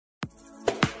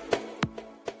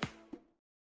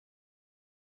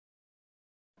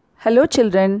Hello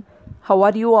children, how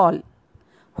are you all?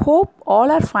 Hope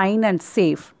all are fine and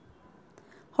safe.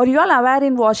 Are you all aware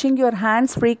in washing your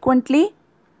hands frequently?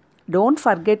 Don't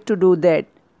forget to do that.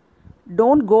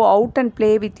 Don't go out and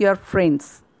play with your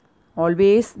friends.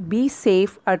 Always be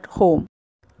safe at home.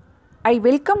 I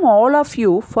welcome all of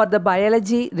you for the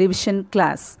biology revision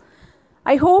class.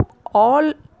 I hope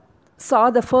all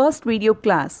saw the first video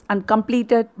class and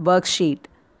completed worksheet.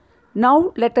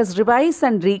 Now let us revise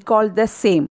and recall the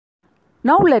same.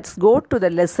 Now let's go to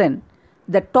the lesson.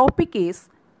 The topic is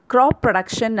crop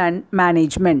production and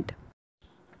management.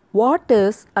 What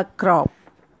is a crop?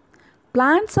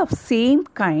 Plants of same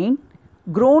kind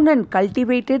grown and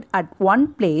cultivated at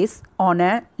one place on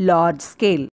a large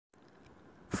scale.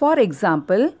 For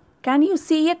example, can you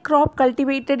see a crop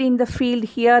cultivated in the field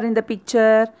here in the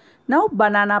picture? Now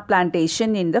banana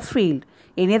plantation in the field.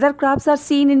 Any other crops are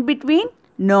seen in between?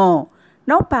 No.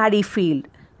 Now paddy field.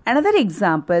 Another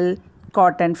example,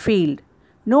 cotton field.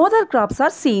 No other crops are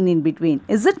seen in between,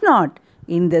 is it not?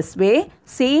 In this way,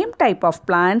 same type of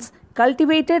plants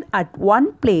cultivated at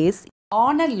one place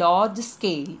on a large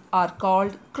scale are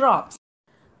called crops.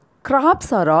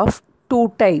 Crops are of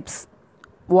two types.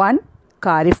 1.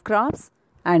 Kharif crops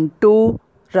and 2.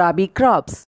 Rabi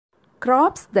crops.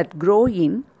 Crops that grow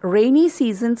in rainy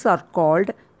seasons are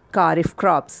called Kharif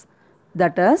crops.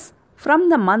 That is, from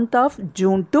the month of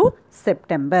June to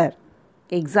September.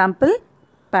 Example,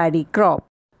 paddy crop.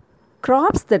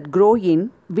 Crops that grow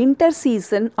in winter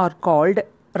season are called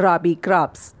Rabi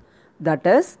crops. That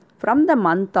is, from the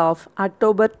month of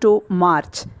October to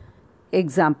March.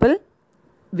 Example,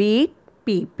 wheat,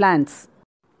 pea plants.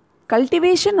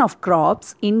 Cultivation of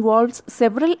crops involves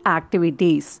several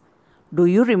activities. Do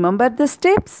you remember the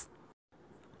steps?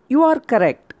 You are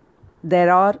correct.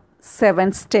 There are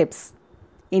 7 steps.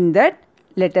 In that,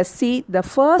 let us see the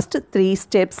first 3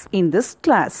 steps in this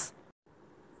class.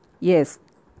 Yes,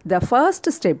 the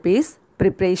first step is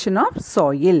preparation of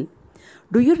soil.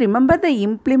 Do you remember the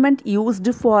implement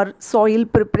used for soil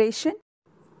preparation?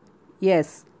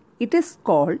 Yes, it is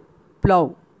called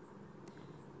plough.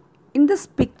 In this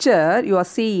picture, you are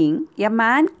seeing a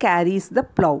man carries the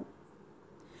plough.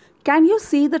 Can you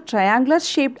see the triangular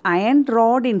shaped iron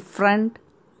rod in front?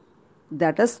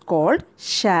 That is called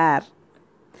share.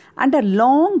 And a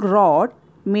long rod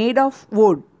made of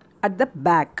wood at the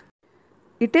back.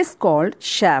 It is called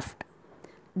shaft.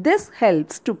 This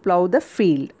helps to plough the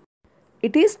field.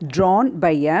 It is drawn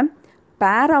by a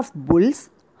pair of bulls,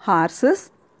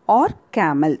 horses or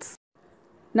camels.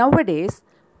 Nowadays,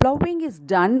 ploughing is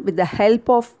done with the help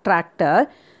of tractor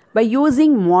by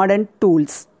using modern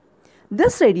tools.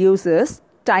 This reduces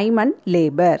time and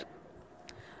labor.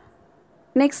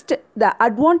 Next, the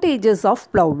advantages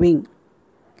of ploughing.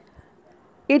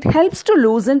 It helps to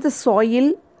loosen the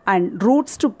soil and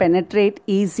roots to penetrate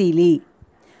easily.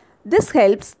 This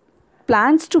helps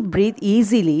plants to breathe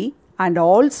easily, and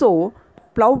also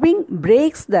ploughing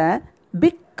breaks the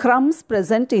big crumbs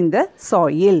present in the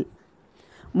soil.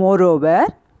 Moreover,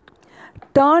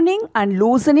 turning and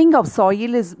loosening of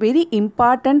soil is very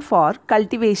important for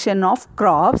cultivation of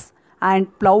crops,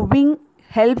 and ploughing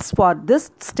helps for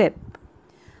this step.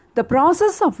 The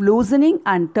process of loosening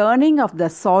and turning of the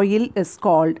soil is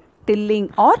called tilling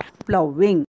or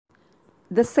ploughing.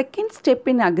 The second step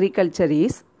in agriculture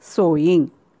is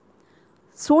sowing.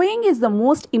 Sowing is the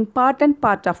most important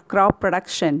part of crop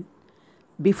production.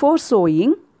 Before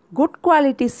sowing, good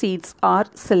quality seeds are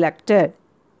selected.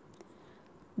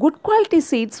 Good quality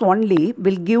seeds only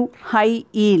will give high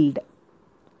yield.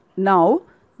 Now,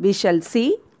 we shall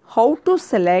see how to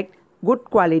select good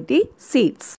quality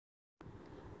seeds.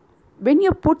 When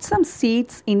you put some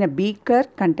seeds in a beaker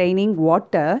containing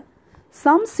water,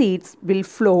 some seeds will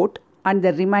float and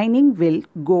the remaining will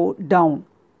go down.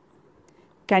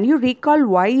 Can you recall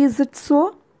why is it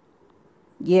so?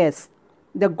 Yes,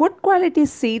 the good quality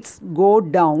seeds go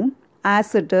down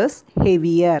as it is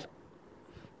heavier.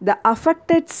 The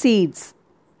affected seeds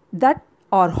that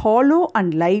are hollow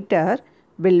and lighter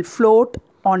will float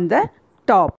on the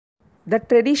top. The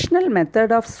traditional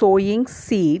method of sowing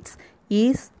seeds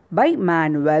is by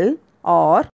manual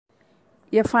or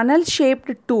a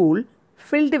funnel-shaped tool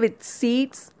filled with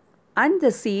seeds, and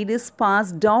the seed is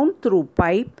passed down through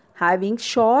pipe having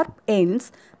sharp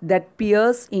ends that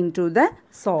pierce into the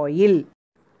soil.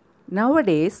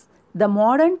 Nowadays, the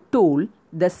modern tool,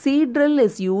 the seed drill,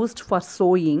 is used for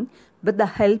sowing with the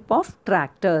help of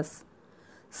tractors.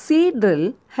 Seed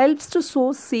drill helps to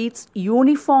sow seeds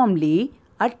uniformly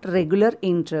at regular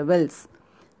intervals.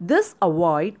 This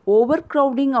avoids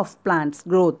overcrowding of plants'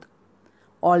 growth.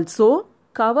 Also,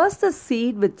 covers the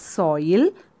seed with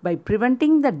soil by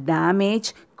preventing the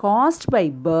damage caused by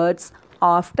birds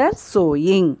after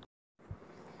sowing.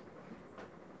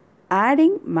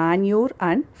 Adding manure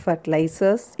and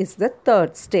fertilizers is the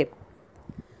third step.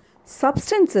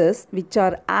 Substances which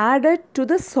are added to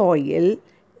the soil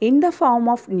in the form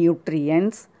of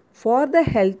nutrients for the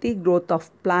healthy growth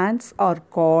of plants are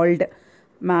called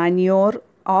manure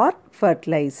or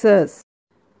fertilizers.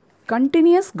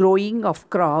 Continuous growing of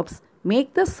crops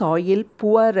make the soil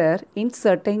poorer in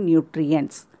certain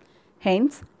nutrients.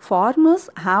 Hence, farmers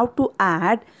have to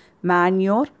add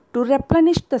manure to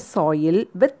replenish the soil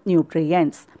with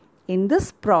nutrients. If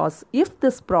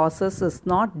this process is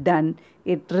not done,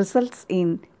 it results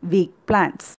in weak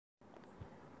plants.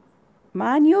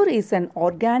 Manure is an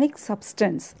organic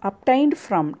substance obtained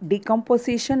from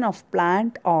decomposition of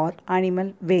plant or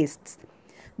animal wastes.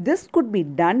 This could be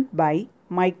done by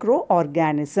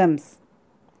microorganisms.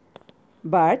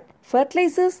 But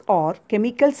fertilizers are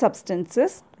chemical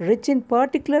substances rich in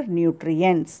particular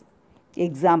nutrients.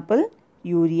 Example,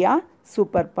 urea,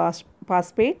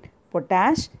 superphosphate,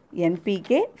 potash,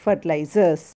 NPK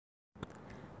fertilizers.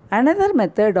 Another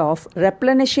method of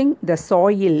replenishing the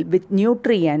soil with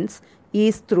nutrients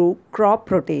is through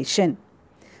crop rotation.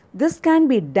 This can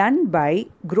be done by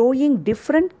growing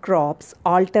different crops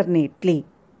alternately.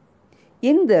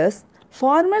 In this,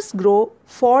 farmers grow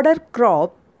fodder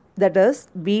crop, that is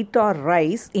wheat or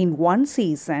rice, in one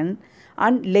season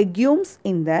and legumes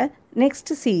in the next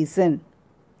season.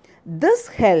 This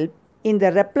helps in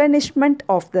the replenishment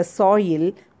of the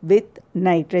soil with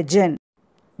nitrogen.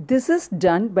 This is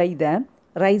done by the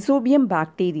rhizobium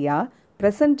bacteria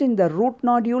present in the root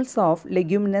nodules of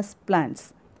leguminous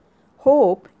plants.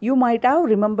 Hope you might have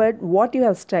remembered what you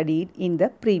have studied in the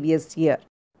previous year.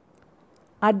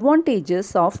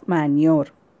 Advantages of manure.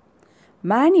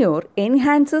 Manure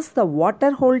enhances the water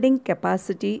holding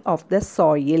capacity of the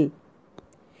soil.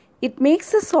 It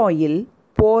makes the soil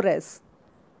porous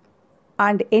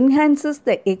and enhances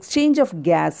the exchange of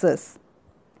gases.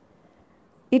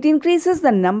 It increases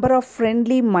the number of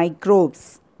friendly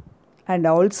microbes and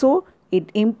also it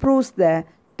improves the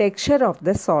texture of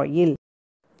the soil.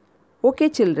 Okay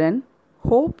children,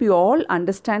 hope you all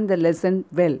understand the lesson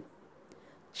well.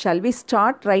 Shall we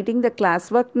start writing the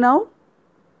classwork now?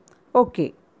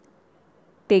 Okay.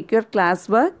 Take your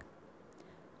classwork.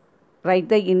 Write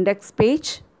the index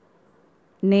page,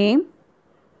 name.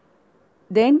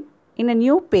 Then in a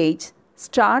new page,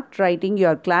 start writing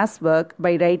your classwork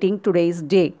by writing today's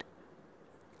date.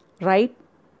 Write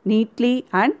neatly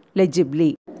and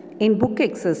legibly. In book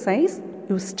exercise,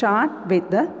 you start with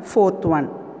the fourth one.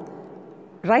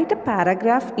 Write a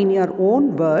paragraph in your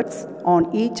own words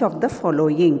on each of the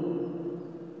following.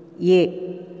 A.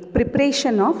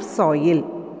 Preparation of soil.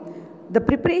 The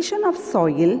preparation of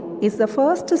soil is the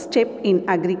first step in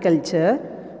agriculture,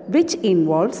 which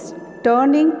involves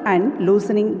turning and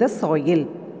loosening the soil.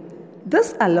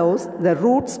 This allows the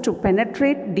roots to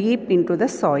penetrate deep into the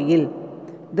soil.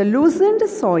 The loosened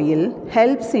soil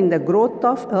helps in the growth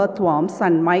of earthworms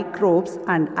and microbes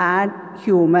and add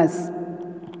humus.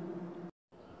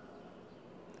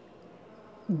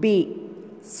 B.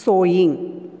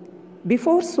 Sowing.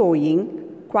 Before sowing,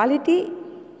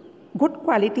 good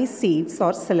quality seeds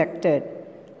are selected.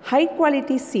 High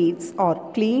quality seeds are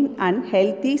clean and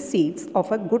healthy seeds of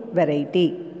a good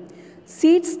variety.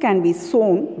 Seeds can be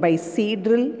sown by seed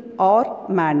drill or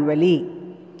manually.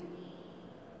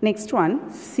 Next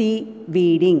one, C.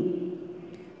 Weeding.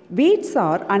 Weeds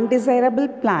are undesirable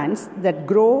plants that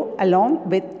grow along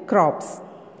with crops.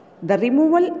 The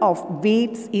removal of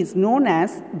weeds is known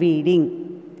as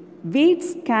weeding.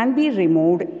 Weeds can be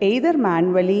removed either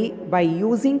manually by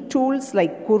using tools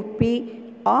like kurpi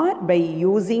or by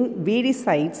using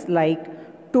weedicides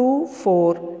like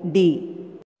 2,4-D.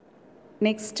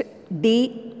 Next,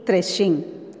 D. Threshing.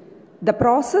 The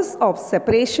process of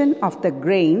separation of the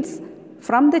grains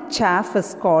from the chaff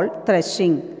is called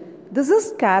threshing. This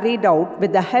is carried out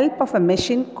with the help of a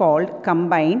machine called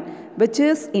combine, which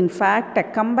is in fact a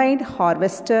combined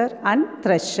harvester and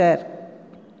thresher.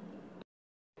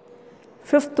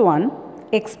 Fifth one,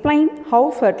 explain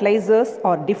how fertilizers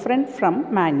are different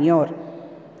from manure.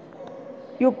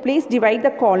 You please divide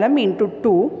the column into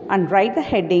two and write the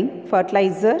heading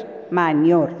fertilizer,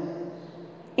 manure.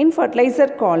 In fertilizer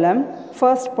column,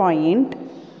 first point,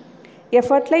 a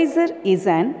fertilizer is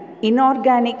an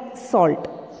inorganic salt.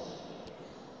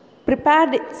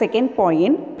 Second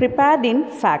point, prepared in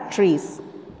factories.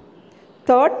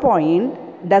 Third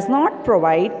point, does not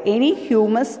provide any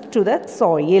humus to the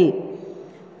soil.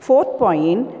 Fourth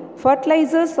point,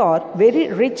 fertilizers are very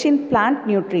rich in plant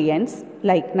nutrients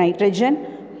like nitrogen,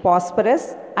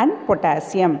 phosphorus and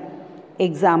potassium.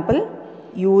 Example,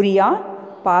 urea,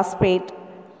 phosphate.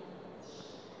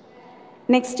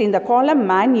 Next, in the column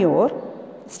manure,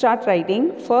 start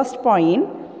writing. First point,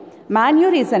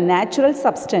 manure is a natural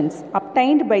substance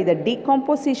obtained by the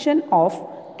decomposition of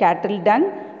cattle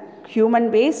dung,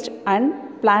 human waste and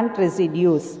plant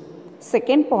residues.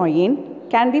 Second point,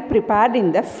 can be prepared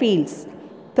in the fields.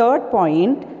 Third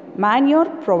point, manure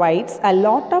provides a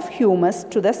lot of humus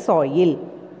to the soil.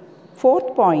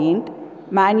 Fourth point,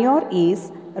 manure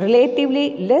is relatively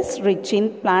less rich in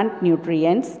plant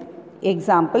nutrients.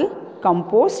 Example,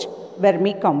 compost,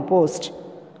 vermicompost.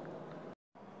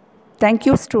 Thank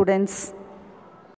you, students.